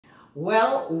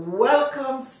Well,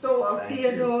 welcome, Stoa Thank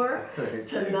Theodore, you.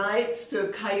 tonight to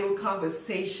Chayil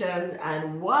Conversation.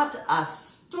 And what a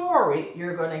story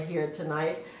you're going to hear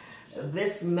tonight.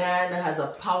 This man has a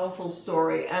powerful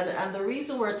story. And the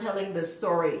reason we're telling this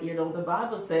story, you know, the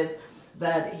Bible says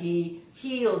that he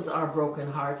heals our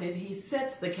brokenhearted, he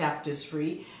sets the captives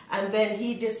free, and then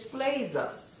he displays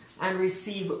us and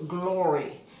receive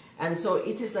glory. And so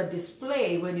it is a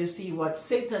display when you see what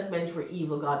Satan meant for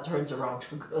evil, God turns around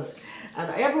for good.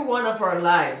 And every one of our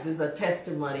lives is a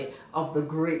testimony of the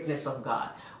greatness of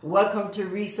God. Welcome to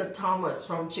Risa Thomas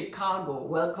from Chicago.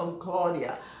 Welcome,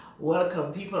 Claudia.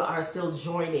 Welcome. People are still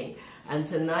joining. And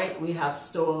tonight we have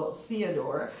Stoa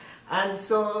Theodore. And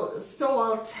so,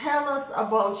 Stoa, tell us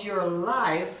about your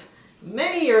life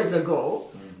many years ago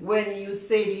when you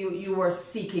said you were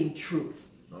seeking truth.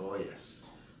 Oh, yes.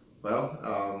 Well,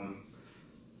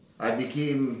 I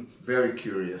became very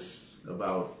curious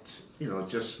about,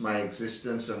 just my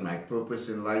existence and my purpose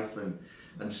in life and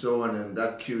so on. And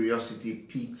that curiosity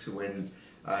peaked when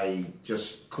I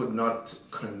just could not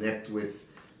connect with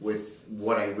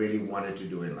what I really wanted to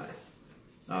do in life.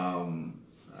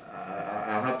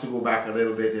 I'll have to go back a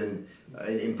little bit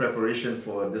in preparation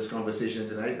for this conversation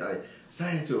tonight. I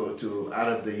started to add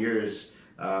up the years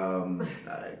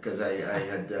because I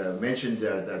had mentioned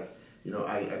that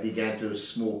I began to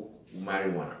smoke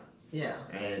marijuana. Yeah.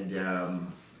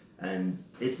 And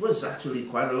it was actually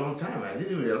quite a long time. I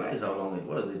didn't realize how long it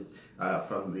was.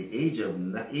 From the age of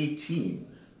 18.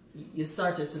 You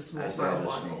started to smoke marijuana. I started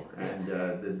to smoke. And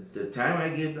the time I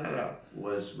gave that up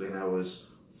was when I was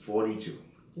 42.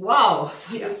 Wow!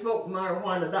 So you smoked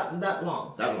marijuana that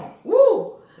long? That long.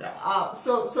 Woo! Yeah.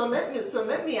 So let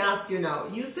me ask you now.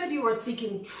 You said you were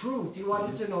seeking truth. You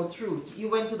wanted to know truth. You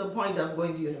went to the point of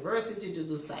going to university to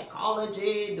do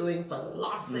psychology, doing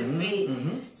philosophy.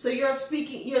 So you're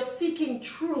seeking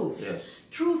truth. Yes.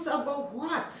 Truth about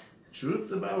what?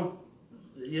 Truth about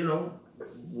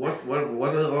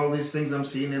what are all these things I'm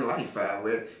seeing in life?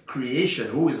 Where creation?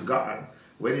 Who is God?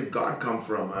 Where did God come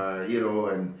from?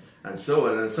 And so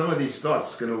on. And some of these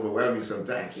thoughts can overwhelm you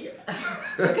sometimes. Yeah.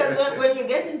 Because when you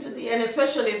get into and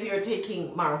especially if you're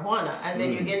taking marijuana, and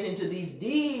then you get into these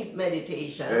deep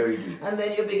meditations, very deep. And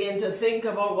then you begin to think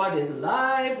about what is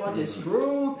life, what is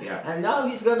truth, and now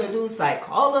he's going to do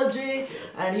psychology,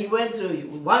 and he went to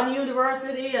one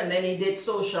university, and then he did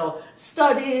social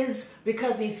studies,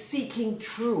 because he's seeking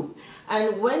truth.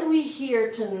 And when we hear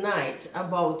tonight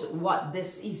about what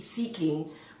this is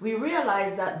seeking, we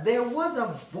realize that there was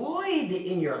a void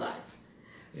in your life.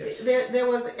 Yes. There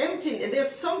was emptiness. There's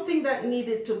something that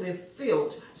needed to be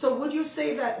filled. So would you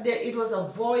say that it was a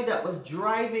void that was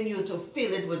driving you to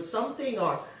fill it with something,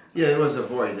 or? Yeah, it was a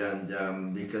void,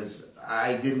 and because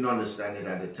I didn't understand it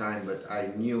at the time, but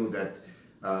I knew that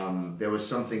there was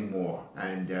something more,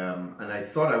 and I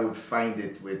thought I would find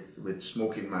it with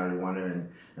smoking marijuana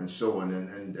and so on,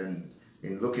 and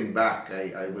in looking back,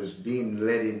 I was being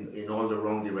led in all the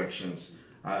wrong directions.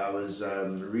 I was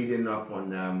reading up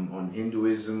on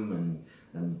Hinduism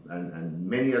and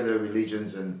many other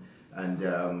religions, and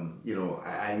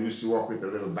I used to walk with a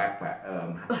little backpack,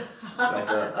 like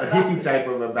a hippie type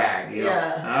of a bag.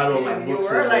 Yeah. I had all my books.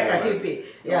 You were like a hippie.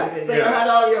 Yeah. So you had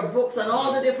all your books and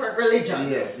all the different religions.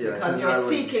 Yes. Because you're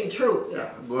seeking truth.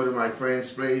 Yeah. Go to my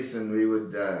friend's place, and we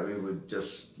would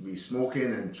just be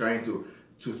smoking and trying to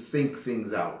think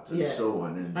things out and so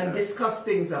on, and discuss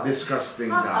things out. Discuss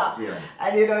things out, yeah.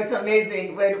 And it's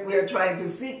amazing when we're trying to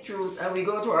seek truth, and we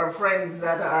go to our friends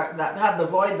that have the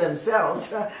void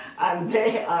themselves, and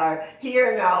they are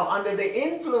here now under the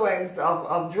influence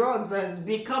of drugs and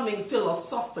becoming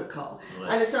philosophical.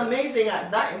 Yes. And it's amazing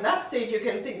in that stage you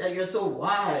can think that you're so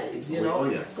wise,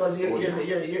 because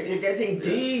you're getting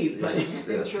deep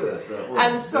in truth.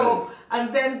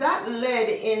 And then that led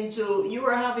into you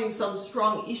were having some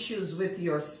strong issues with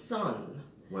your son.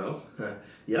 Well, I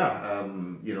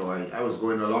was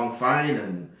going along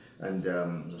fine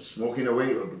and smoking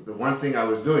away. The one thing I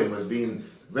was doing was being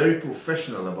very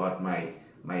professional about my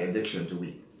addiction to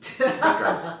weed,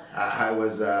 because I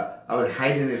was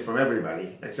hiding it from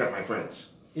everybody except my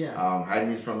friends. Yes.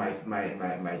 Hiding it from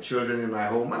my children in my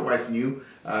home. My wife knew.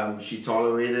 She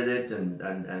tolerated it, and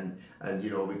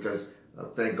because.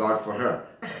 Thank God for her,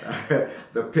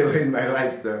 the pillar in my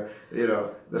life, the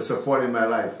support in my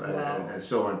life, and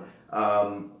so on.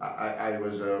 I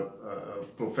was a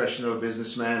professional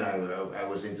businessman. I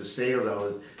was into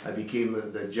sales. I became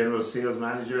the general sales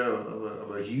manager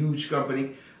of a huge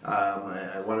company,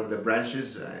 one of the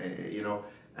branches,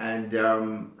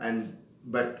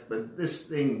 but this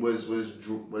thing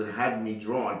had me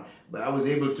drawn. But I was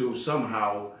able to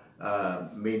somehow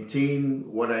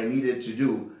maintain what I needed to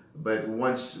do. But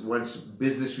once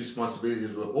business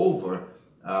responsibilities were over,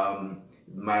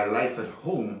 my life at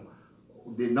home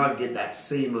did not get that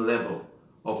same level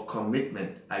of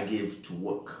commitment I gave to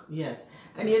work. Yes.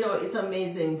 And you know, it's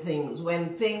amazing things.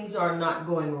 When things are not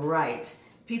going right,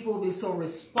 people will be so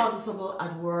responsible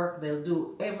at work. They'll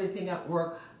do everything at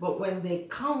work. But when they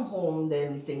come home,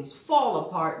 then things fall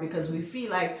apart because we feel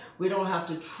like we don't have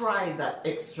to try that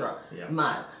extra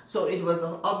mile. So it was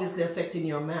obviously affecting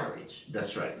your marriage.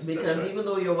 That's right. Because even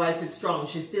though your wife is strong,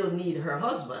 she still needs her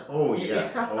husband. Oh yeah,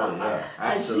 oh yeah,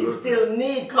 absolutely. And she still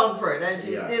need comfort, and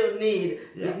she still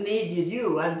needed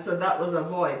you, and so that was a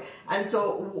void. And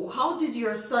so, how did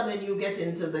your son and you get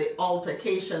into the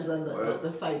altercations and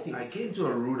the fighting? I came to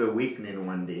a rude awakening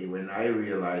one day when I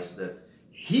realized that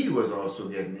he was also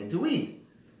getting into weed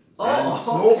and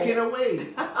smoking away,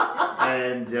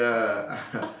 and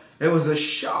it was a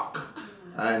shock.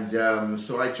 And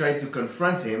so I tried to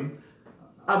confront him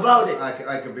about it,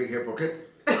 like a big hypocrite,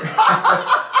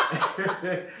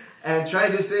 and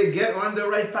tried to say, "Get on the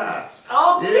right path."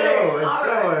 Okay, you know, and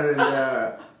so on.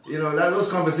 And you know, those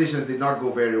conversations did not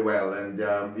go very well, and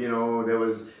you know, there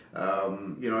was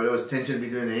there was tension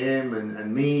between him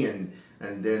and me, and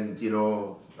then you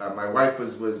know, my wife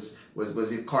was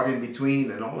caught in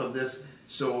between, and all of this.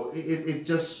 So it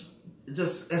just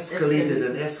escalated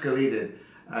and escalated,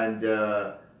 and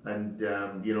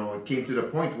you know, it came to the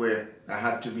point where I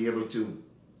had to be able to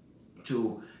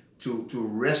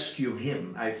rescue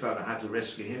him. I felt I had to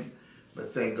rescue him,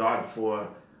 but thank God for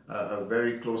a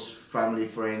very close family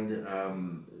friend.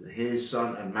 His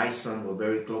son and my son were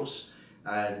very close,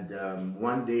 and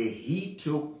one day he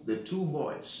took the two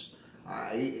boys.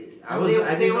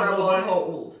 They were about how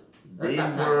old? They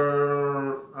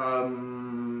were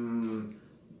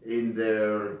in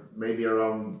their maybe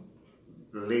around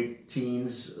late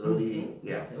teens, early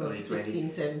 16,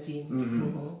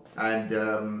 17. And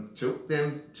took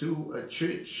them to a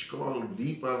church called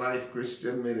Deeper Life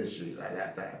Christian Ministries at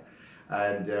that time.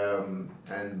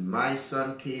 And my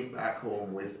son came back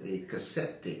home with a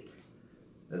cassette tape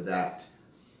that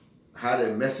had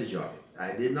a message on it.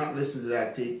 I did not listen to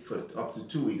that tape for up to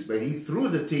 2 weeks, but he threw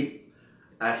the tape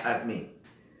at me.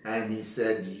 And he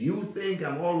said, "You think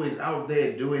I'm always out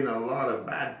there doing a lot of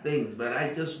bad things, but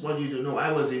I just want you to know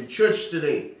I was in church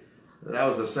today." That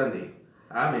was a Sunday.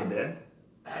 I'm in bed.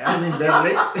 I'm in bed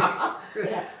late.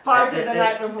 Party the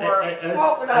night before,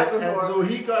 smoke the night before. And so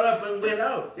he got up and went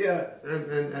out. Yeah.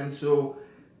 And so...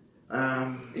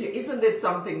 Isn't this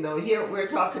something though? Here we're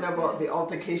talking about the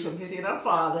altercation between a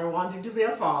father wanting to be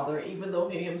a father, even though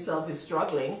he himself is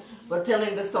struggling, but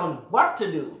telling the son what to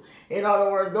do. In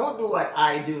other words, don't do what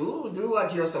I do, do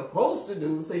what you're supposed to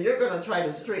do. So you're going to try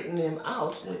to straighten him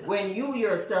out when you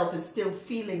yourself is still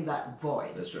feeling that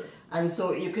void. That's right. And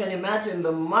so you can imagine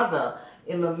the mother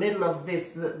in the middle of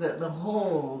this, the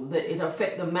home, it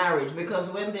affects the marriage, because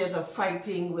when there's a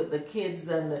fighting with the kids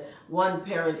and one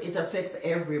parent, it affects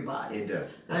everybody. It does.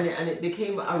 And it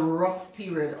became a rough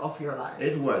period of your life.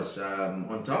 It was.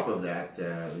 On top of that,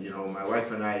 you know, my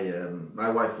wife and I, my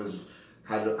wife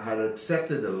had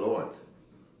accepted the Lord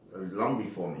long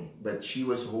before me, but she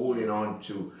was holding on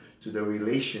to the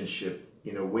relationship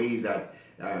in a way that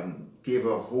gave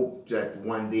her hope that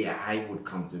one day I would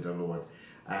come to the Lord.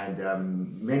 And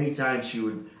many times she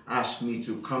would ask me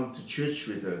to come to church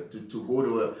with her, to go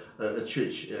to a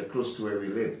church close to where we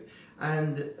lived.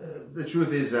 And the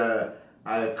truth is,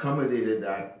 I accommodated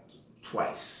that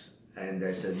twice. And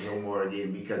I said no more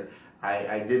again, because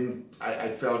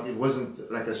I felt it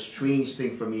wasn't like a strange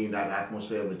thing for me in that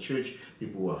atmosphere of the church.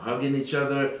 People were hugging each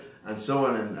other and so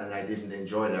on, and I didn't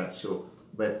enjoy that. So,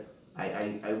 but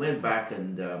I went back,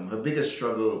 and her biggest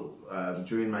struggle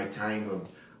during my time of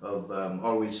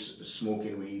always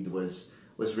smoking weed was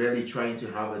really trying to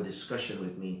have a discussion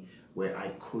with me where I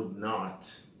could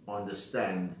not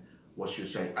understand what she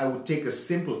was trying. I would take a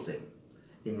simple thing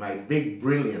in my big,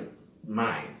 brilliant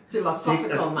mind.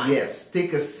 Philosophical mind. Yes,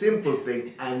 take a simple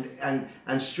thing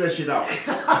and stretch it out.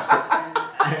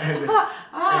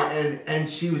 and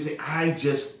she would say, "I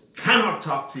just cannot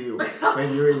talk to you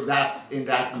when you're in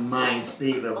that mind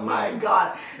state of mind." Oh my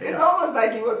God. It's almost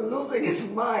like he was losing his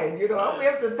mind, you know. We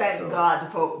have to thank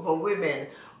God for women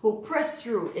who press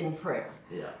through in prayer.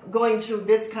 Yeah. Going through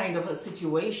this kind of a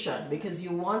situation, because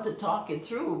you want to talk it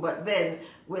through, but then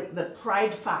with the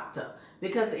pride factor,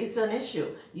 because it's an issue.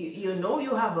 You know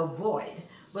you have a void,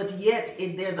 but yet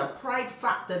there's a pride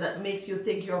factor that makes you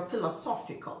think you're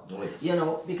philosophical. Oh, yes. You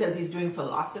know, because he's doing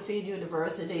philosophy at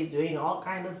university, he's doing all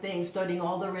kind of things, studying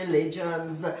all the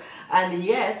religions, and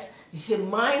yet his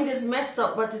mind is messed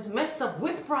up, but it's messed up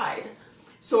with pride.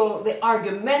 So the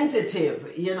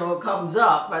argumentative, comes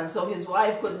up, and so his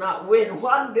wife could not win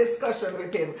one discussion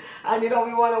with him. And we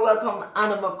want to welcome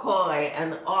Anna McCoy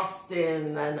and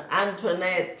Austin and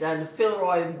Antoinette and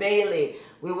Philroy Bailey.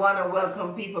 We want to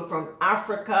welcome people from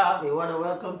Africa. We want to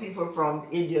welcome people from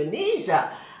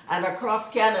Indonesia and across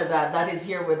Canada that is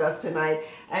here with us tonight.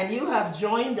 And you have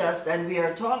joined us, and we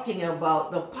are talking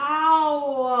about the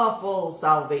powerful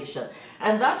salvation.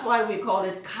 And that's why we call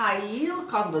it Chayil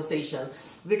Conversations,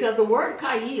 because the word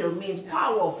Chayil means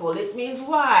powerful, it means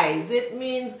wise, it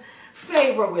means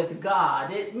favor with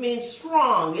God, it means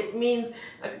strong, it means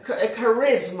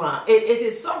charisma. It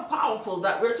is so powerful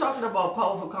that we're talking about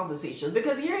powerful conversations,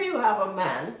 because here you have a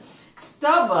man,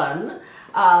 stubborn,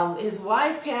 his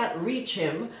wife can't reach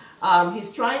him.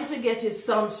 He's trying to get his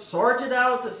son sorted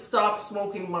out to stop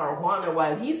smoking marijuana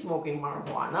while he's smoking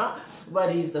marijuana, but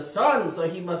he's the son, so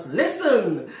he must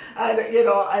listen. And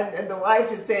and the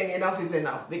wife is saying enough is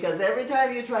enough, because every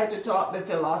time you try to talk, the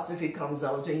philosophy comes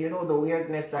out, and the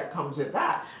weirdness that comes with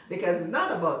that, because it's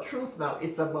not about truth now,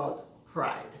 it's about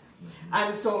pride.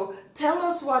 And so tell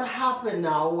us what happened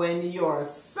now when your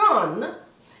son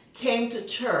came to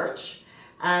church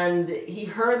and he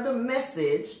heard the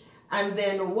message. And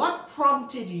then what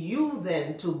prompted you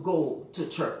then to go to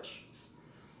church?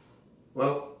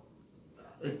 Well,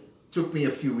 it took me a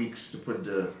few weeks to put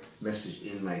the message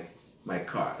in my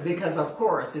car. Because of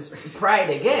course, it's pride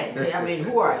again. I mean,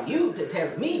 who are you to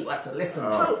tell me what to listen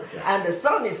to? Yeah. And the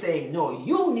son is saying, no,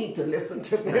 you need to listen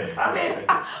to this. I mean,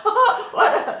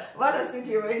 what a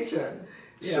situation.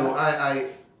 Yeah. So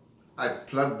I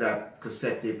plugged that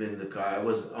cassette tape in the car. I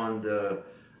was on the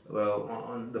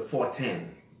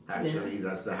 410. Actually,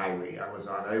 that's the highway I was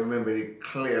on. I remember it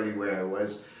clearly where I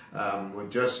was,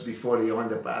 just before the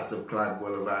underpass of Clark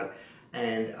Boulevard,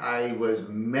 and I was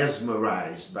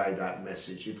mesmerized by that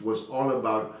message. It was all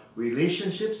about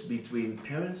relationships between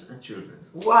parents and children.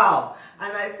 Wow.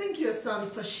 And I think your son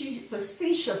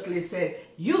facetiously said,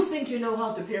 you think you know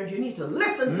how to parent, you need to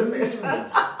listen to this.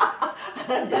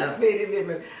 And that made it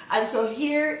different. And so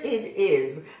here it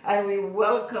is. And we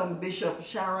welcome Bishop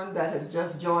Sharon that has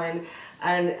just joined.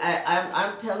 And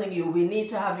I'm telling you, we need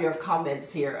to have your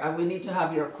comments here, and we need to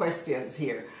have your questions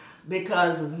here,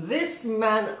 because this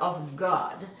man of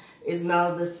God is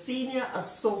now the senior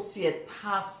associate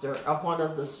pastor of one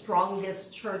of the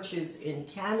strongest churches in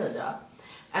Canada.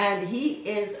 And he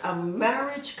is a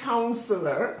marriage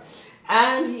counselor,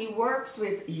 and he works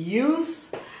with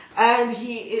youth. And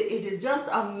it is just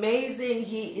amazing.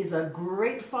 He is a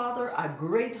great father, a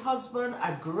great husband,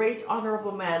 a great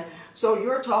honorable man. So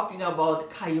you're talking about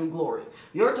Chayil glory.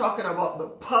 You're talking about the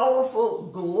powerful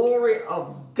glory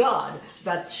of God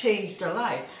that changed a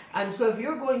life. And so if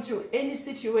you're going through any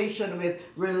situation with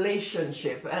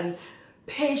relationship and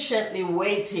patiently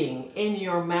waiting in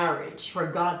your marriage for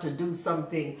God to do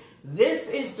something, this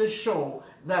is to show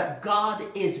that God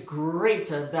is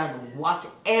greater than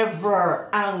whatever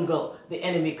angle the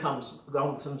enemy comes with.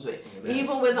 Amen.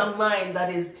 Even with a mind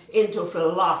that is into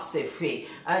philosophy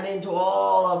and into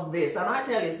all of this. And I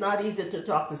tell you, it's not easy to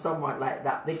talk to someone like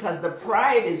that, because the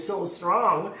pride is so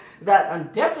strong that,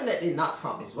 and definitely not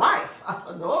from his wife.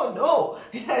 No.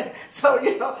 So,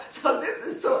 so this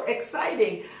is so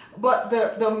exciting. But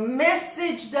the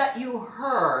message that you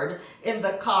heard in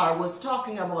the car was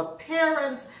talking about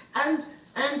parents and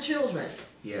children.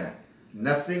 Yeah.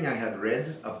 Nothing I had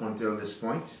read up until this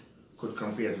point could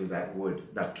compare to that word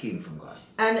that came from God.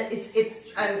 And it's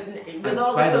with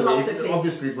all the philosophy.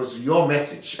 Obviously, it was your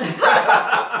message. It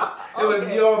was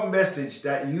your message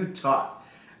that you taught.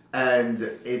 And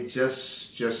it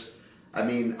just, I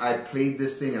mean, I played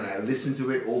this thing and I listened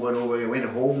to it over and over. I went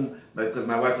home because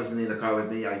my wife wasn't in the car with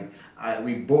me.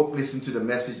 We both listened to the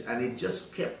message, and it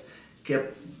just kept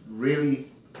really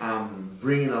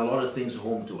bringing a lot of things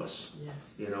home to us.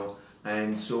 Yes.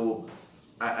 And so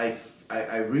I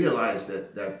realized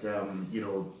that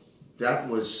that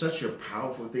was such a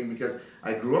powerful thing, because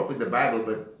I grew up with the Bible,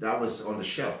 but that was on the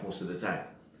shelf most of the time.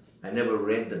 I never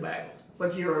read the Bible.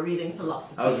 But you were reading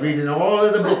philosophy. I was reading all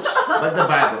of the books but the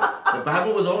Bible. The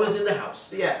Bible was always in the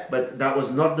house. Yeah. But that was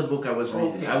not the book I was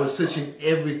reading. Okay. I was searching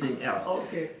everything else.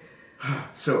 Okay.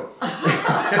 So.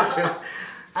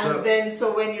 And then,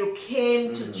 so when you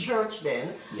came to church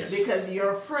then, yes, because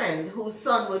your friend whose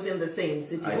son was in the same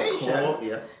situation,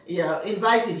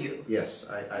 invited you. Yes,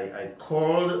 I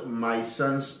called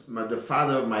the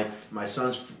father of my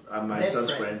son's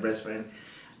best friend,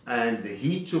 and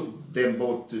he took them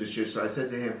both to the church. So I said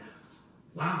to him,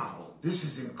 "Wow, this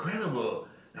is incredible.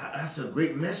 That's a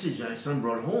great message my son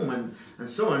brought home," and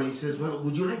so on. He says, "Well,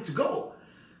 would you like to go?"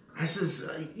 I says,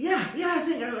 I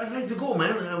think I'd like to go,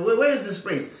 man. Where is this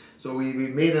place? So we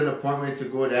made an appointment to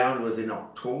go down. It was in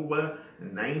October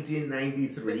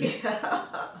 1993.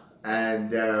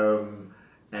 And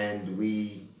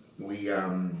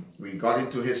we got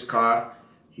into his car.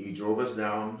 He drove us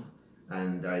down,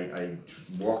 and I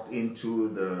walked into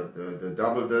the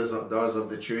double doors of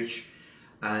the church,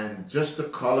 and just the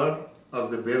color of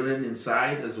the building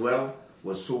inside as well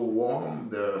was so warm.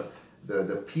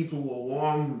 The people were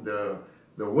warm. The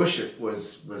worship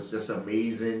was just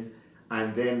amazing.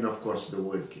 And then, of course, the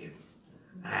word came.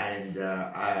 And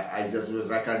I just was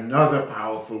like another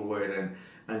powerful word.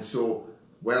 And so,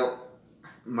 well,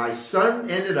 my son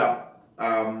ended up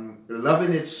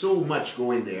loving it so much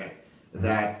going there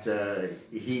that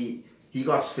he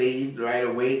got saved right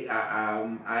away.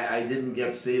 I didn't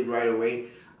get saved right away,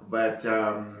 but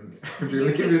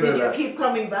did you keep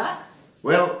coming back?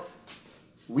 Well,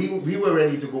 we were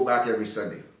ready to go back every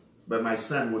Sunday, but my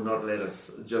son would not let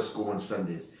us just go on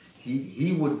Sundays.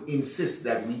 He would insist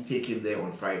that we take him there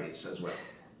on Fridays as well.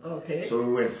 Okay. So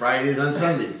we went Fridays and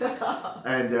Sundays.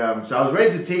 And so I was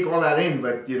ready to take all that in,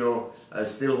 but,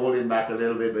 still holding back a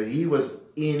little bit. But he was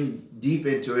deep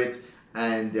into it.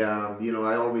 And,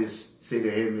 I always say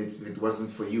to him, if it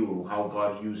wasn't for you, how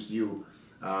God used you,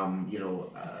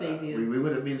 save you. We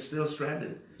would have been still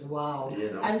stranded. Wow.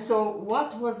 And so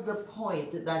what was the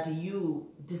point that you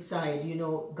decide,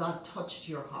 God touched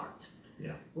your heart?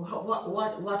 Yeah. What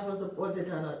was it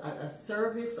at a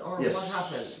service, or yes, what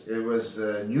happened? It was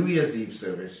a New Year's Eve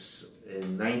service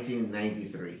in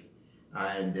 1993,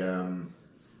 and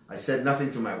I said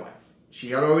nothing to my wife. She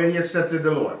had already accepted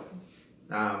the Lord,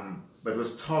 but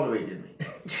was tolerating me.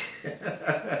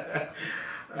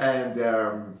 And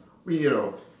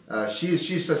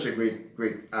she's such a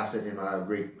great asset in my life,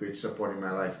 great support in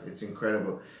my life. It's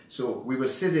incredible. So we were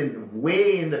sitting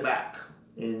way in the back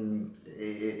in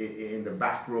the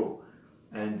back row,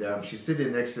 and she's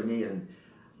sitting next to me, and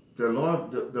the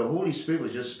Lord, the Holy Spirit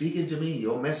was just speaking to me.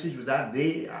 Your message was that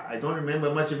day. I don't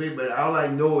remember much of it, but all I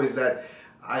know is that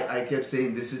I kept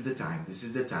saying, this is the time,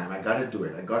 I gotta do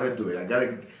it, I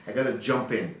gotta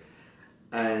jump in.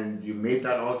 And you made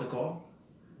that altar call.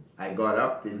 I got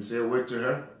up, didn't say a word to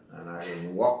her, and I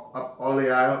walked up all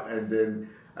the aisle, and then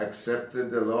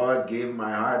accepted the Lord, gave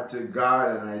my heart to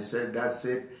God, and I said, that's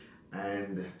it.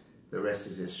 And the rest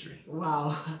is history.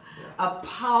 Wow. Yeah. A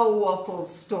powerful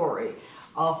story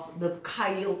of the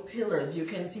Chayil pillars. You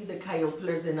can see the Chayil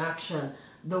pillars in action,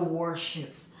 the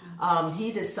worship.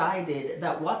 He decided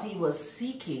that what he was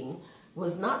seeking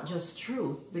was not just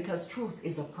truth, because truth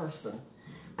is a person.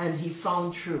 And he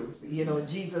found truth.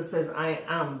 Jesus says, I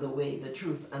am the way, the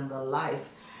truth, and the life.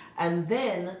 And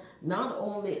then not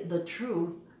only the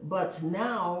truth, but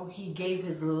now he gave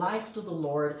his life to the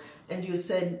Lord, and you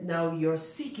said now you're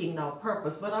seeking now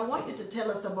purpose. But I want you to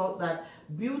tell us about that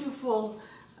beautiful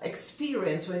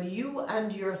experience when you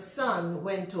and your son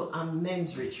went to a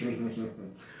men's retreat.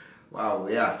 Wow,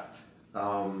 yeah.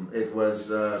 It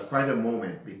was quite a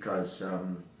moment, because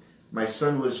my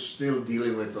son was still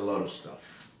dealing with a lot of stuff.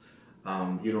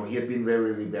 He had been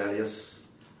very rebellious.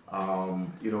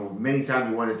 Many times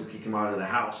we wanted to kick him out of the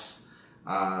house,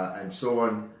 and so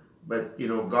on. But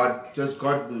God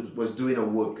was doing a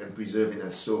work and preserving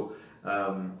us. So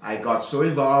I got so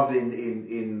involved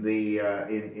in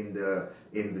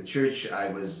the church. I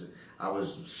was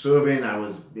serving. I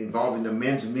was involved in the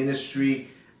men's ministry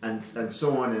and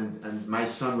so on. And my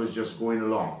son was just going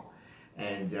along.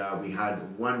 And we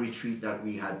had one retreat that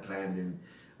we had planned, and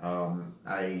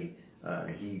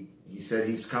he said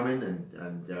he's coming,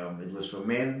 and it was for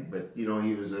men, but he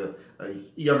was a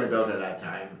young adult at that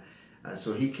time.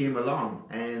 So he came along,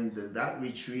 and that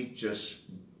retreat just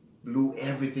blew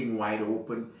everything wide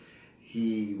open.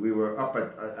 We were up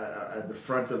at the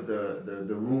front of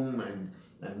the room and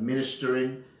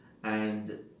ministering,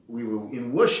 and we were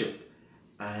in worship.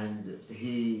 And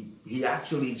he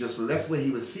actually just left where he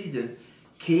was seated,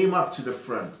 came up to the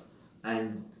front,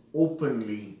 and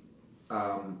openly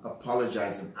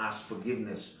apologized and asked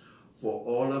forgiveness for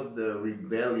all of the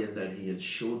rebellion that he had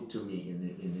showed to me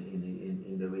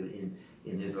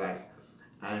in his life.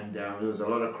 And there was a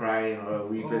lot of crying, a lot of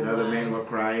weeping. Other men were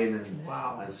crying,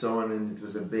 and so on. And it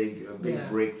was a big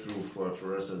breakthrough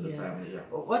for us as a family. Yeah.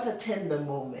 What a tender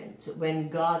moment when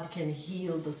God can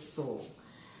heal the soul,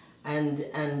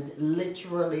 and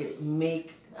literally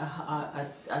make a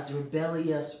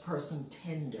rebellious person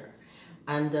tender,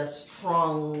 and a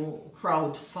strong,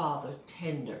 proud father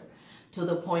tender, to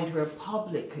the point where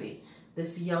publicly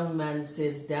this young man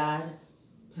says, Dad,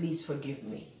 please forgive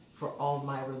me for all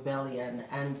my rebellion.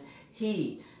 And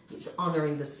he is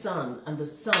honoring the son, and the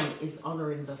son is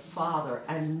honoring the father.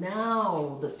 And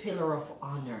now the pillar of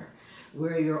honor,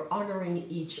 where you're honoring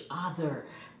each other,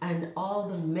 and all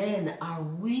the men are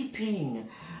weeping.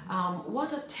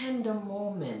 What a tender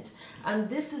moment. And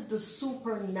this is the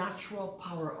supernatural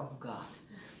power of God.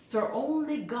 For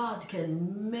only God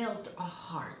can melt a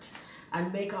heart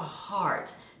and make a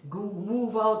heart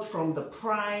move out from the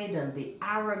pride and the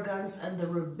arrogance and the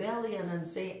rebellion and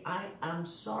say, I am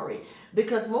sorry.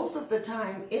 Because most of the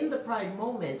time in the pride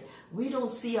moment, we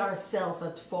don't see ourselves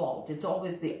at fault. It's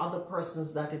always the other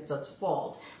person's that it's at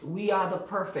fault. We are the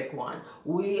perfect one.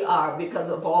 We are, because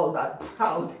of all that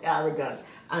proud arrogance.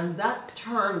 And that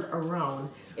turned around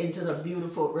into the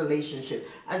beautiful relationship.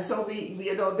 And so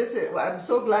I'm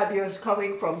so glad you're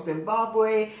coming from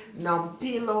Zimbabwe,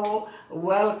 Nampilo.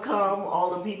 Welcome,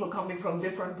 all the people coming from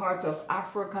different parts of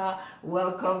Africa.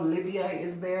 Welcome, Libya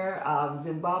is there,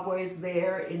 Zimbabwe is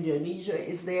there, Indonesia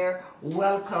is there.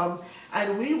 Welcome.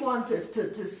 And we wanted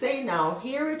to say now,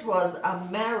 here it was a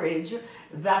marriage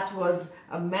that was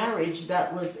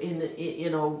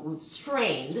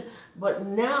strained, but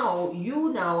now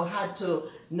you had to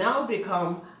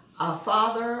become a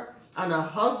father and a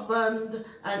husband,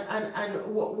 and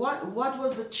what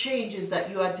was the changes that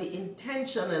you had to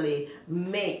intentionally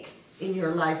make in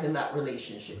your life in that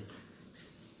relationship?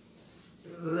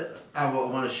 I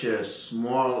want to share a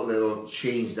small little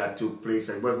change that took place.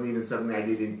 It wasn't even something I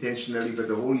did intentionally, but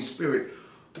the Holy Spirit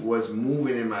was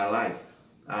moving in my life.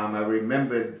 I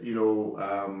remembered,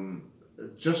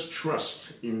 just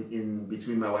trust in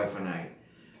between my wife and I.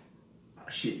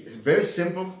 She very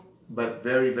simple, but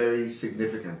very, very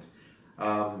significant.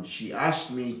 She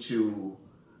asked me to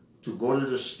go to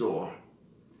the store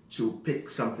to pick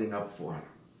something up for her,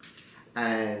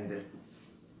 and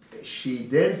she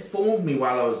then phoned me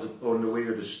while I was on the way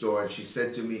to the store, and she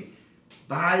said to me,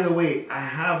 by the way, I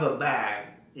have a bag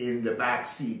in the back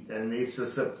seat and it's a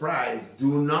surprise.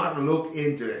 Do not look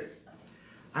into it.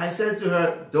 I said to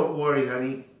her, don't worry,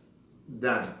 honey,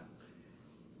 done.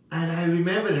 And I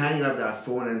remembered hanging up that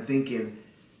phone and thinking,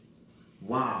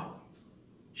 wow,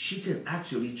 she can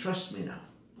actually trust me now.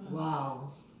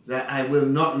 Wow. That I will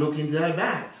not look into her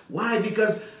bag. Why?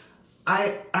 Because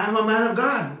I'm a man of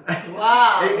God.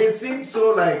 Wow. It seems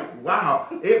so like, wow,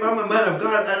 if I'm a man of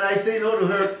God and I say no to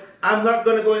her, I'm not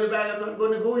going to go in the bag, I'm not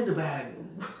going to go in the bag.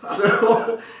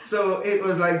 So it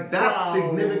was like that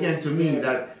significant to me,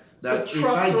 that so if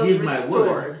I give my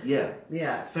word,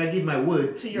 yes, if I give my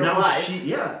word to your wife,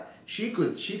 she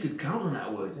could count on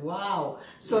that word. Wow.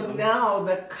 So now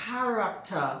the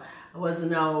character was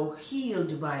now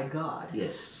healed by God.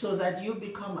 Yes. So that you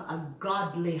become a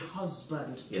godly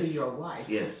husband to your wife.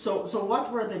 Yes. So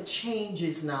what were the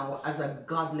changes now as a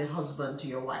godly husband to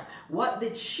your wife? What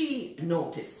did she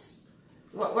notice?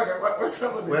 What were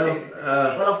some of the changes?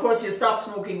 Well, of course, you stopped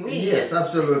smoking weed. Yes,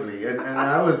 absolutely. And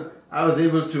I was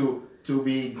able to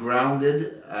be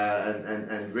grounded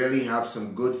and really have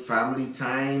some good family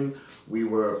time. We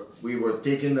were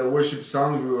taking the worship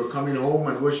songs. We were coming home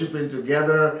and worshiping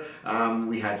together.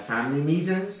 We had family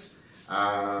meetings.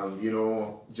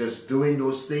 Just doing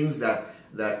those things that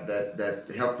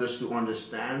helped us to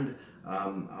understand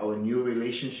our new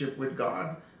relationship with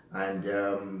God. And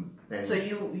so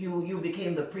you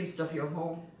became the priest of your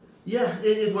home. Yeah,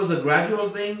 it was a gradual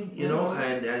thing,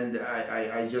 and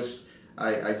I just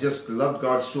loved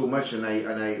God so much, and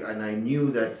I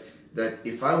knew that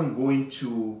if I'm going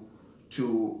to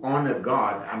honor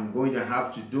God, I'm going to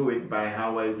have to do it by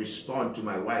how I respond to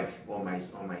my wife or my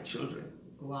children.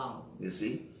 Wow. You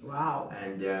see? Wow.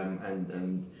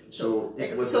 And so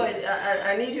it was. So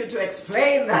I need you to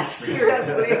explain that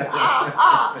seriously.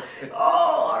 Are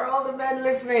all the men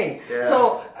listening? Yeah.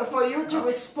 So for you to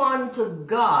respond to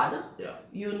God,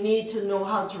 you need to know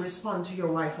how to respond to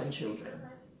your wife and children.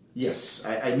 Yes,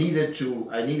 I needed to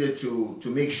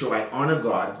make sure I honor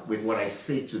God with what I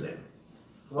say to them,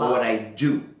 or what I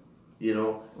do. It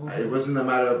wasn't a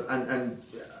matter of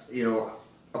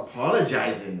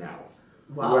apologizing now.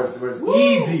 Was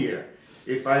easier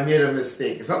if I made a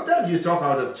mistake. Sometimes you talk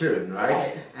out of turn,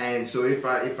 right? And so if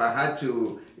I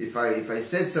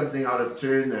said something out of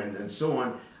turn and so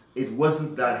on, it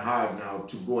wasn't that hard now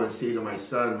to go and say to my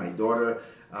son, my daughter,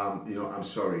 I'm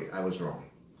sorry, I was wrong.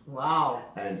 Wow.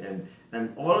 And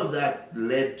all of that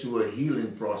led to a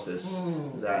healing process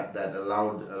that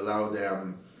allowed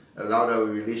our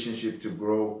relationship to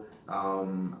grow.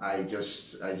 I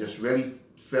just really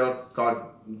felt God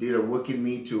did a work in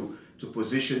me to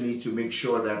position me to make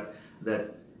sure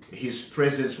that His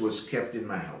presence was kept in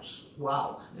my house.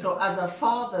 Wow. Yeah. So as a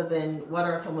father then, what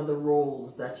are some of the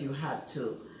roles that you had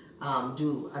to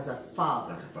do as a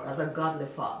father, as a godly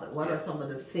father? What Yeah. are some of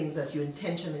the things that you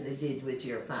intentionally did with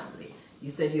your family? You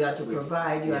said you had to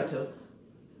provide, you had to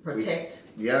protect.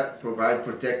 Provide,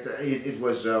 protect. It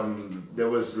was there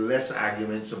was less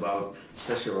arguments about,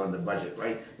 especially around the budget,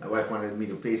 right? My wife wanted me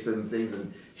to pay certain things,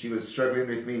 and she was struggling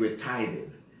with me with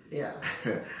tithing. Yeah.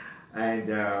 And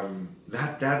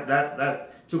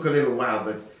that took a little while,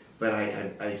 but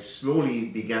I slowly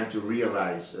began to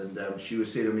realize, and she would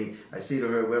say to me, I say to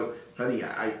her, well, honey,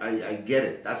 I get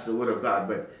it. That's the word of God,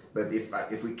 but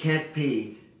if we can't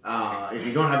pay. If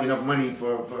you don't have enough money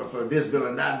for this bill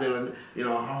and that bill, and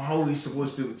how are we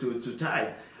supposed to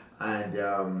tithe?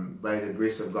 And by the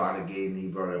grace of God, again, He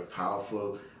brought a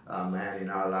powerful man in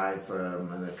our life,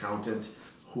 an accountant,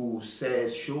 who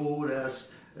showed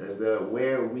us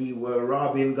where we were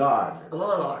robbing God. Oh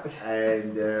Lord.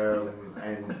 And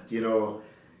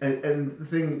the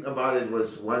thing about it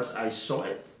was, once I saw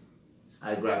it,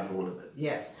 I grabbed hold of it.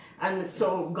 Yes. And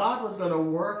so God was going to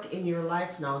work in your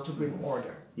life now to bring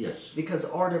order. Yes. Because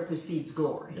order precedes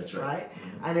glory. That's right.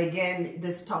 Mm-hmm. And again,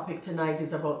 this topic tonight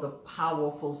is about the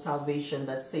powerful salvation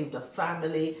that saved a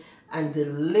family and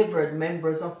delivered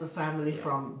members of the family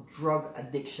from drug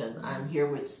addiction. Mm-hmm. I'm here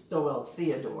with Stowell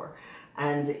Theodore.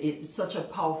 And it's such a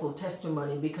powerful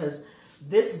testimony, because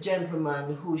this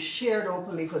gentleman who shared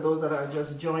openly, for those that are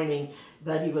just joining,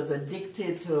 that he was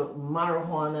addicted to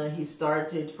marijuana. He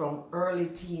started from early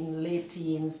late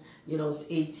teens,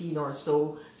 18 or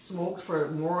so, smoked for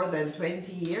more than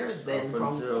 20 years then.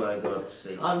 Until I got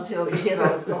sick. Until,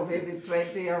 so maybe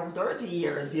 20 or 30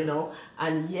 years,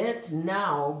 And yet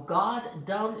now God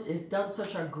has done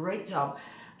such a great job.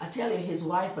 I tell you, his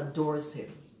wife adores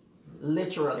him,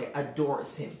 literally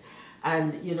adores him.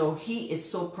 And, he is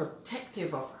so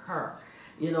protective of her.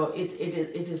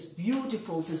 It is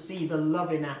beautiful to see the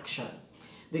love in action,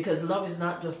 because love is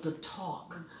not just a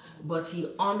talk, but he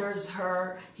honors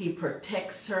her, he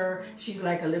protects her. She's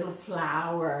like a little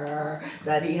flower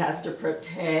that he has to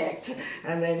protect,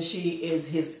 and then he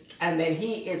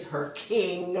is her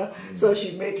king, so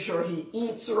she makes sure he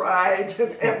eats right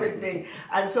and everything.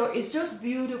 And so it's just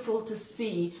beautiful to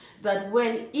see that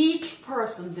when each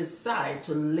person decides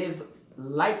to live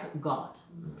like God,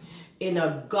 in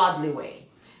a godly way,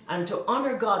 and to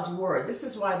honor God's word. This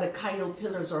is why the Chayil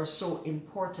pillars are so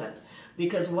important,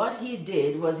 because what he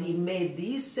did was he made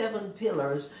these 7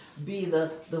 pillars be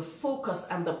the focus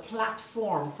and the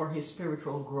platform for his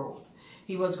spiritual growth.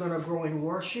 He was going to grow in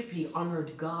worship. He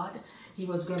honored God. He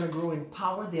was going to grow in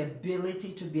power, the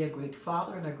ability to be a great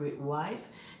father and a great wife.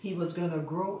 He was going to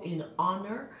grow in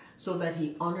honor, so that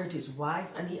he honored his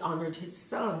wife and he honored his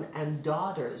son and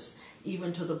daughters,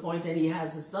 even to the point that he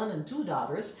has a son and 2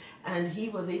 daughters, and he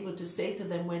was able to say to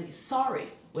them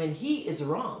when he is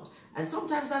wrong. And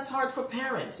sometimes that's hard for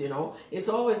parents, It's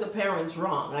always the parents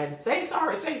wrong. And say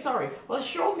sorry. Well,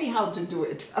 show me how to do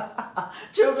it.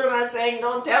 Children are saying,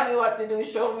 don't tell me what to do,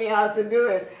 show me how to do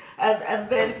it. And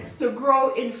then to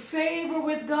grow in favor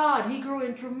with God. He grew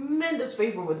in tremendous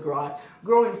favor with God,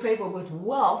 grow in favor with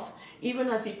wealth, even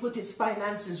as he put his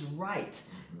finances right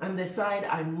and decide,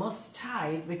 I must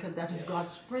tithe, because that is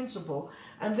God's principle.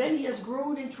 And then he has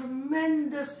grown in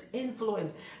tremendous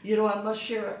influence. I must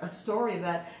share a story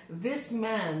that this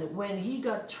man, when he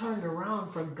got turned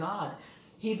around for God,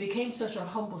 he became such a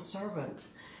humble servant.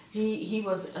 He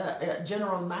was a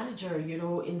general manager,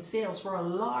 in sales for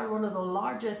one of the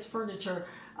largest furniture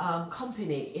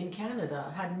company in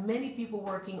Canada, had many people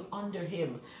working under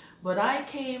him. But I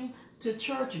came to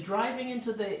church, driving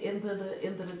into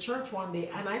the church one day,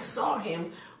 and I saw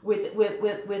him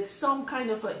with some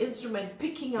kind of an instrument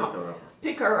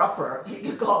picker-upper,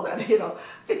 you call that,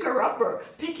 picker-upper,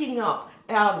 picking up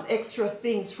extra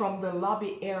things from the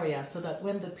lobby area, so that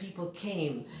when the people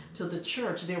came to the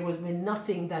church, there would be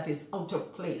nothing that is out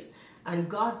of place. And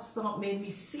God made me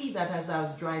see that as I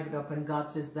was driving up, and God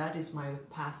says, that is my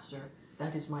pastor,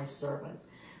 that is my servant.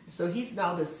 So he's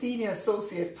now the senior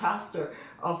associate pastor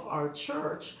of our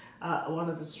church, one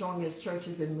of the strongest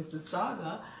churches in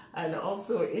Mississauga, and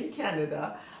also in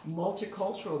Canada,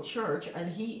 multicultural church,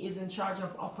 and he is in charge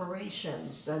of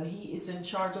operations, and he is in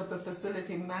charge of the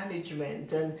facility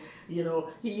management, and he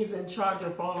is in charge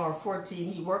of all our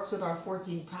 14, he works with our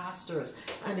 14 pastors,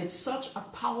 and it's such a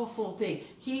powerful thing.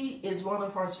 He is one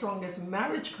of our strongest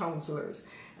marriage counselors.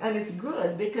 And it's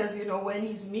good because, when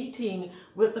he's meeting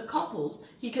with the couples,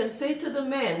 he can say to the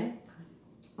men,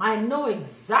 I know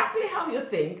exactly how you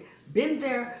think, been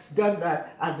there, done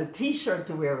that, and the t-shirt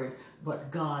to wear it.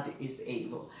 but God is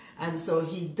able. And so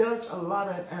he does a lot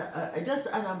of, just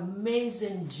an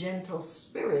amazing, gentle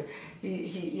spirit.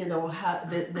 He you know,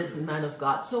 this man of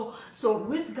God. So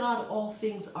with God, all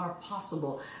things are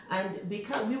possible. And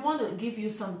because we want to give you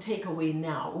some takeaway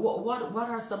now. What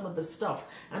are some of the stuff?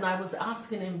 And I was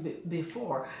asking him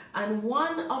before. And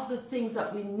one of the things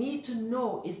that we need to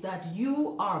know is that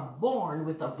you are born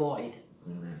with a void.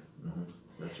 Amen.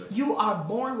 That's right. You are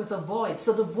born with a void.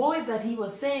 So the void that he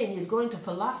was saying, he's going to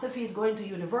philosophy, he's going to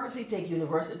university, take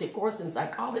university course in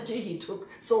psychology, he took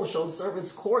social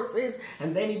service courses,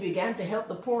 and then he began to help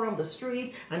the poor on the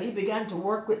street, and he began to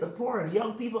work with the poor and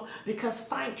young people, because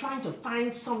trying to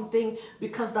find something,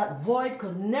 because that void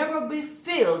could never be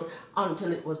filled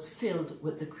until it was filled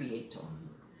with the Creator.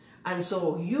 And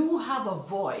so you have a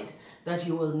void that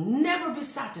you will never be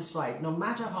satisfied, no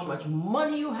matter how much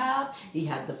money you have. He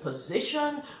had the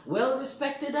position, well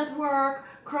respected at work,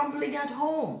 crumbling at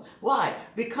home. Why?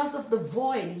 Because of the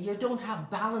void, you don't have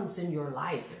balance in your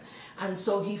life. And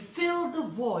so he filled the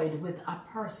void with a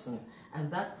person,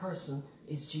 and that person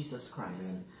is Jesus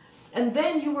Christ. And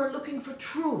then you were looking for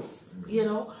truth, you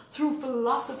know, through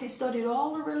philosophy, studied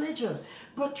all the religions.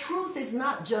 But truth is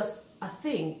not just a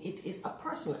thing, it is a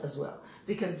person as well.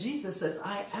 Because Jesus says,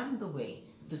 I am the way,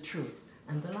 the truth,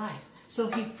 and the life. So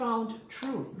he found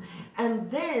truth. And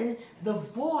then the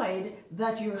void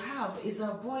that you have is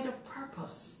a void of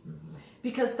purpose.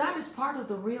 Because that is part of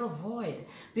the real void.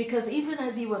 Because even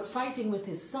as he was fighting with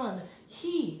his son,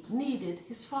 he needed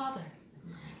his father.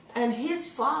 And his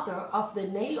father of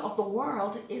the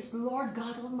world is Lord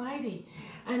God Almighty.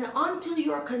 And until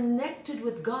you're connected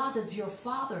with God as your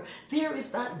father, there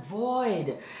is that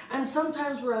void. And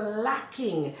sometimes we're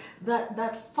lacking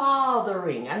that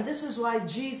fathering. And this is why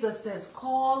Jesus says,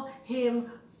 call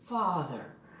him Father.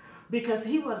 Because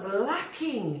he was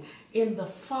lacking in the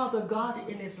Father God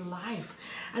in his life.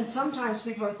 And sometimes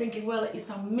people are thinking, well, it's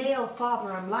a male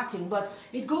father I'm lacking, but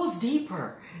it goes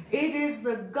deeper. It is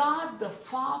the God, the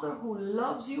Father, who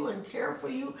loves you and cares for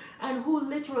you, and who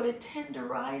literally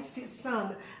tenderized his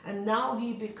son, and now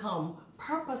he become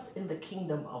purpose in the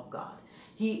kingdom of God.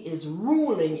 He is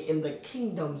ruling in the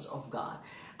kingdoms of God.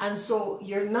 And so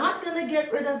you're not going to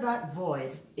get rid of that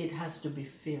void. It has to be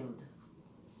filled.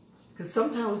 Because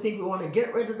sometimes we think we want to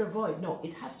get rid of the void. No,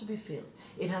 it has to be filled.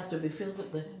 It has to be filled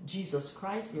with the Jesus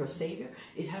Christ, your Savior.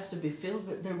 It has to be filled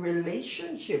with the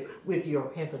relationship with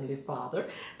your Heavenly Father.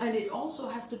 And it also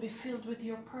has to be filled with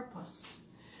your purpose.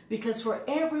 Because for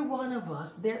every one of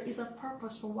us, there is a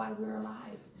purpose for why we're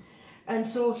alive. And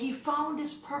so he found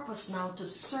his purpose now to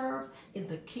serve in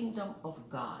the kingdom of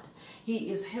God.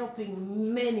 He is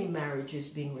helping many marriages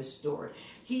being restored.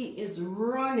 He is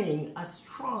running a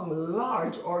strong,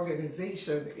 large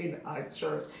organization in our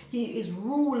church. He is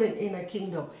ruling in a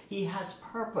kingdom. He has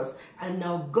purpose. And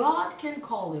now God can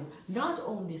call him not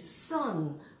only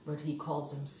son, but he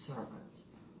calls him servant.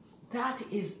 That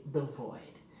is the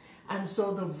void. And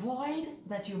so the void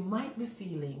that you might be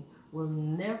feeling will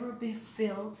never be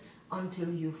filled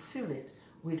until you fill it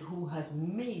with who has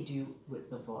made you with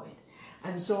the void.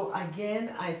 And so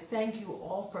again, I thank you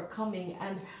all for coming,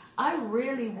 and I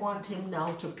really want him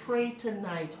now to pray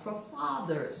tonight for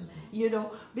fathers, you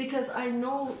know, because I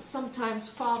know sometimes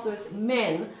fathers,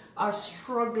 men, are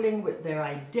struggling with their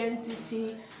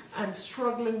identity and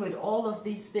struggling with all of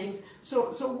these things.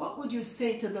 So what would you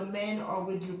say to the men, or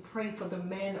would you pray for the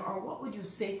men, or what would you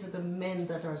say to the men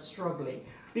that are struggling?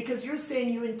 Because you're saying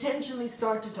you intentionally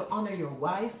started to honor your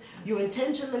wife, you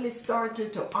intentionally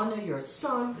started to honor your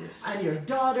son and your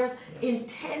daughters,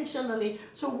 intentionally.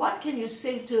 So what can you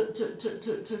say to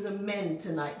the men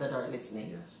tonight that are listening?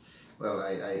 Yes. Well,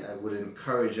 I would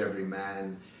encourage every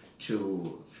man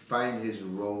to find his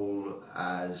role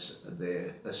as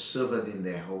a servant in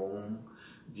their home.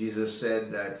 Jesus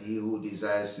said that he who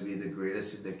desires to be the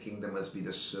greatest in the kingdom must be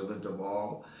the servant of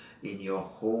all. In your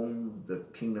home, the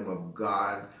kingdom of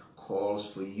God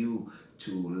calls for you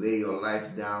to lay your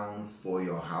life down for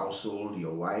your household,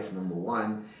 your wife, number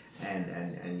one,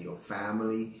 and your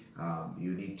family.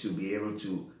 You need to be able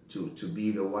to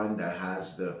be the one that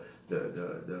has the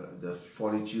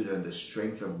fortitude and the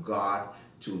strength of God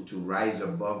to rise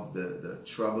above the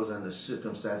troubles and the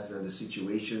circumstances and the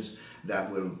situations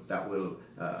that will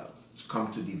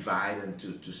come to divide and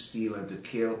to steal and to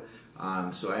kill.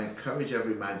 So I encourage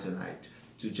every man tonight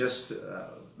to just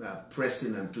press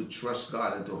in and to trust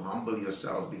God and to humble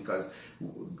yourself, because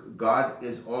God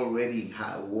is already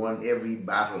won every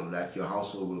battle that your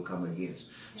household will come against.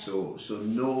 So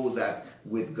know that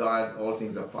with God all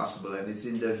things are possible, and it's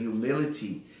in the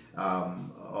humility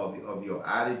of your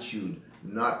attitude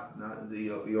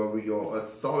Your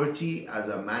authority as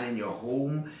a man in your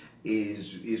home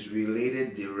is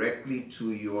related directly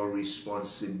to your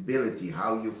responsibility.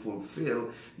 How you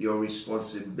fulfill your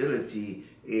responsibility,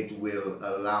 it will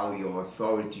allow your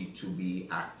authority to be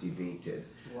activated.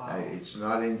 Wow. It's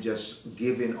not in just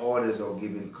giving orders or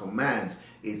giving commands.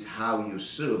 It's how you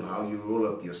serve, how you roll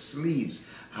up your sleeves,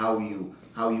 how you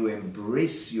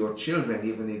embrace your children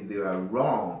even if they are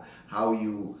wrong, how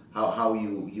you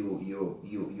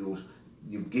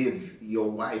give your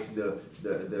wife the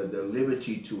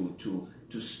liberty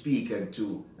to speak and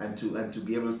to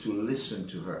be able to listen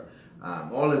to her.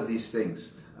 All of these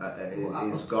things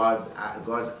is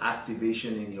God's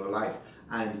activation in your life.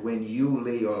 And when you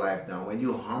lay your life down, when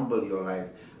you humble your life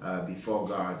before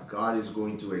God, God is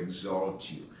going to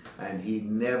exalt you. And He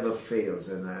never fails.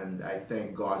 And I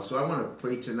thank God. So I want to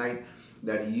pray tonight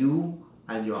that you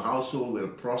and your household will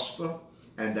prosper,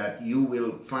 and that you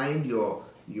will find your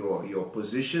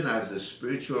position as a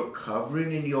spiritual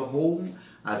covering in your home,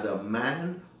 as a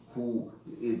man who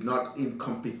is not in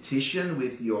competition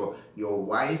with your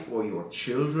wife or your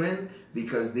children,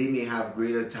 because they may have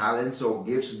greater talents or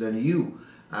gifts than you.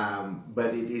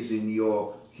 But it is in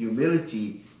your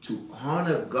humility to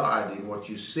honor God in what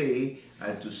you say,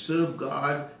 and to serve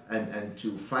God, and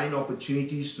to find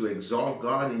opportunities to exalt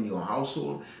God in your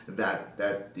household,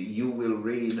 that you will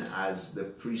reign as the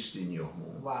priest in your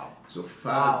home. Wow. So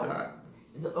Father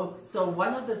God. So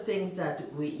one of the things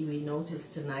that we notice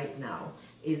tonight now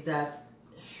is that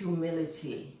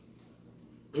humility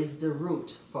is the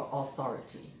root for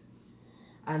authority.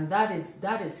 And that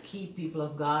is key, people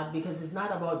of God, because it's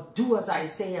not about do as I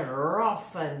say and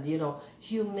rough, and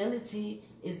humility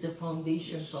is the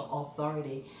foundation for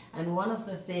authority. And one of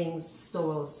the things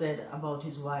Stowell said about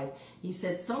his wife, he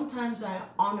said, sometimes I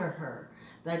honor her,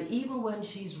 that even when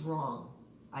she's wrong,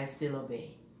 I still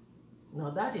obey. Now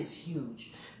that is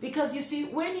huge, because you see,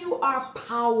 when you are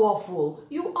powerful,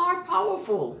 you are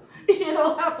powerful. You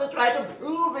don't have to try to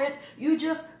prove it. You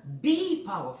just be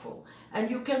powerful. And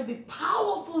you can be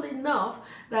powerful enough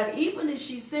that even if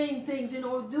she's saying things,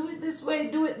 do it this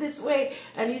way,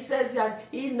 and he says that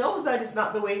he knows that it's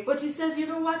not the way, but he says, you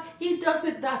know what, he does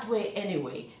it that way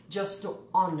anyway, just to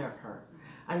honor her.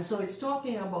 And so it's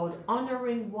talking about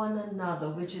honoring one another,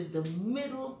 which is the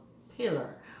middle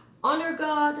pillar. Honor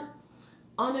God,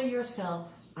 honor yourself,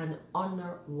 and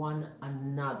honor one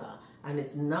another. And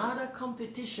it's not a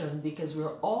competition, because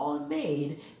we're all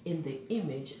made in the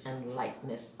image and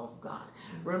likeness of God.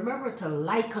 Remember to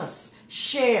like us,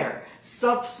 share,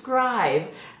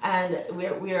 subscribe, and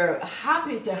we're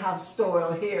happy to have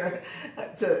Stowell here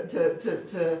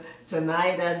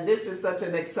tonight. And this is such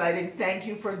an exciting. Thank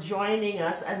you for joining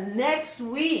us. And next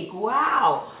week,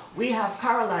 wow, we have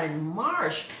Caroline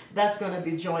Marsh that's going to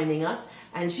be joining us,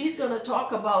 and she's going to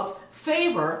talk about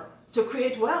favor to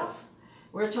create wealth.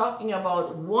 We're talking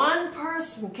about one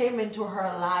person came into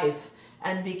her life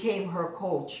and became her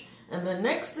coach. And the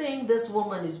next thing, this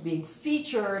woman is being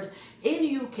featured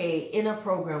in UK in a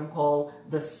program called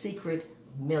The Secret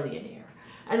Millionaire.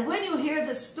 And when you hear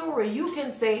the story, you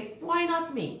can say, why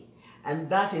not me? And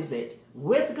that is it.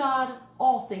 With God,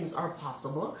 all things are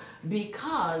possible,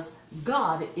 because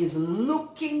God is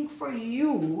looking for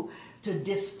you to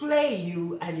display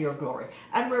you and your glory.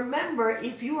 And remember,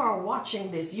 if you are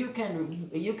watching this, you can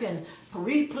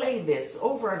replay this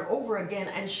over and over again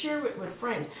and share it with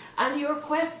friends. And your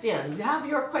questions, have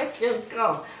your questions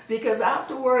come, because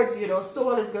afterwards,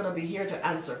 Stowell is going to be here to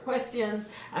answer questions,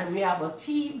 and we have a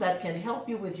team that can help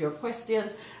you with your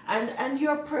questions and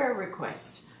your prayer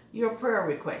request. Your prayer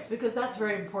request, because that's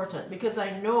very important, because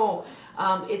I know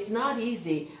it's not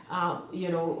easy,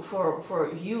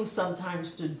 for you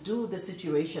sometimes to do the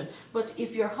situation. But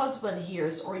if your husband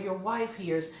hears or your wife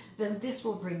hears, then this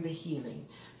will bring the healing,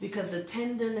 because the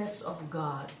tenderness of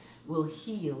God will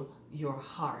heal your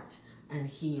heart and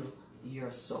heal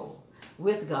your soul.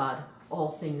 With God,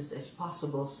 all things is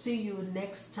possible. See you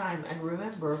next time. And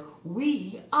remember,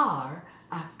 we are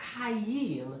a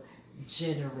Chayil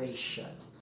generation.